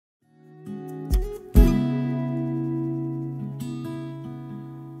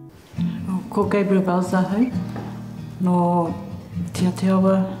Ko Gabriel Belz ahau, no Te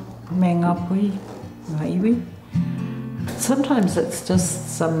Aotearoa, me ngā pui, ngā iwi. Sometimes it's just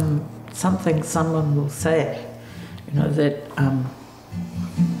something someone will say, you know, that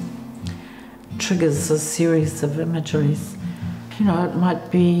triggers a series of imageries. You know, it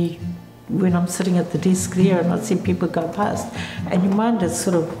might be when I'm sitting at the desk there and I see people go past, and your mind is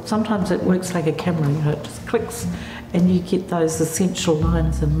sort of, sometimes it works like a camera, you know, it just clicks and you get those essential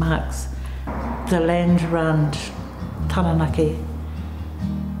lines and marks. The land around Taranaki,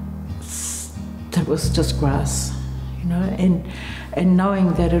 that was just grass, you know, and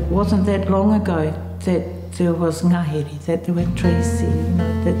knowing that it wasn't that long ago that there was ngahere, that there were trees there, you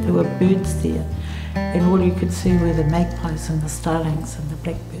know, that there were birds there, and all you could see were the magpies and the starlings and the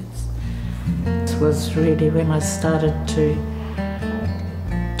blackbirds. This was really when I started to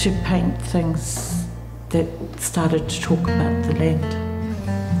paint things that started to talk about the land.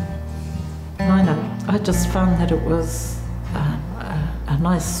 I just found that it was a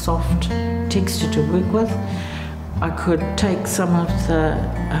nice soft texture to work with. I could take some of the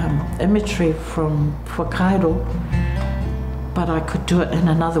imagery from Whakairo, but I could do it in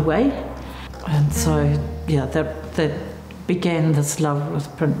another way. And so, yeah, that began this love with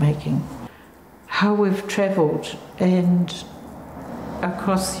printmaking. How we've travelled and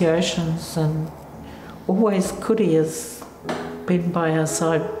across the oceans, and always kuri has been by our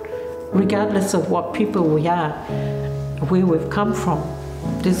side, regardless of what people we are, where we've come from.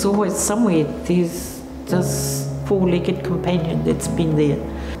 There's always somewhere, there's this four-legged companion that's been there.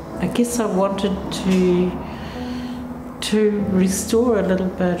 I guess I wanted to restore a little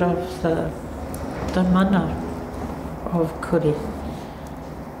bit of the mana of kuri.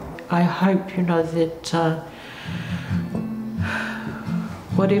 I hope, you know, that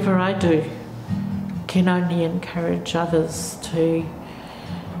whatever I do can only encourage others to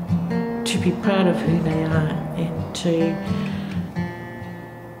be proud of who they are and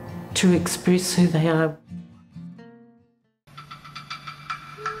to express who they are.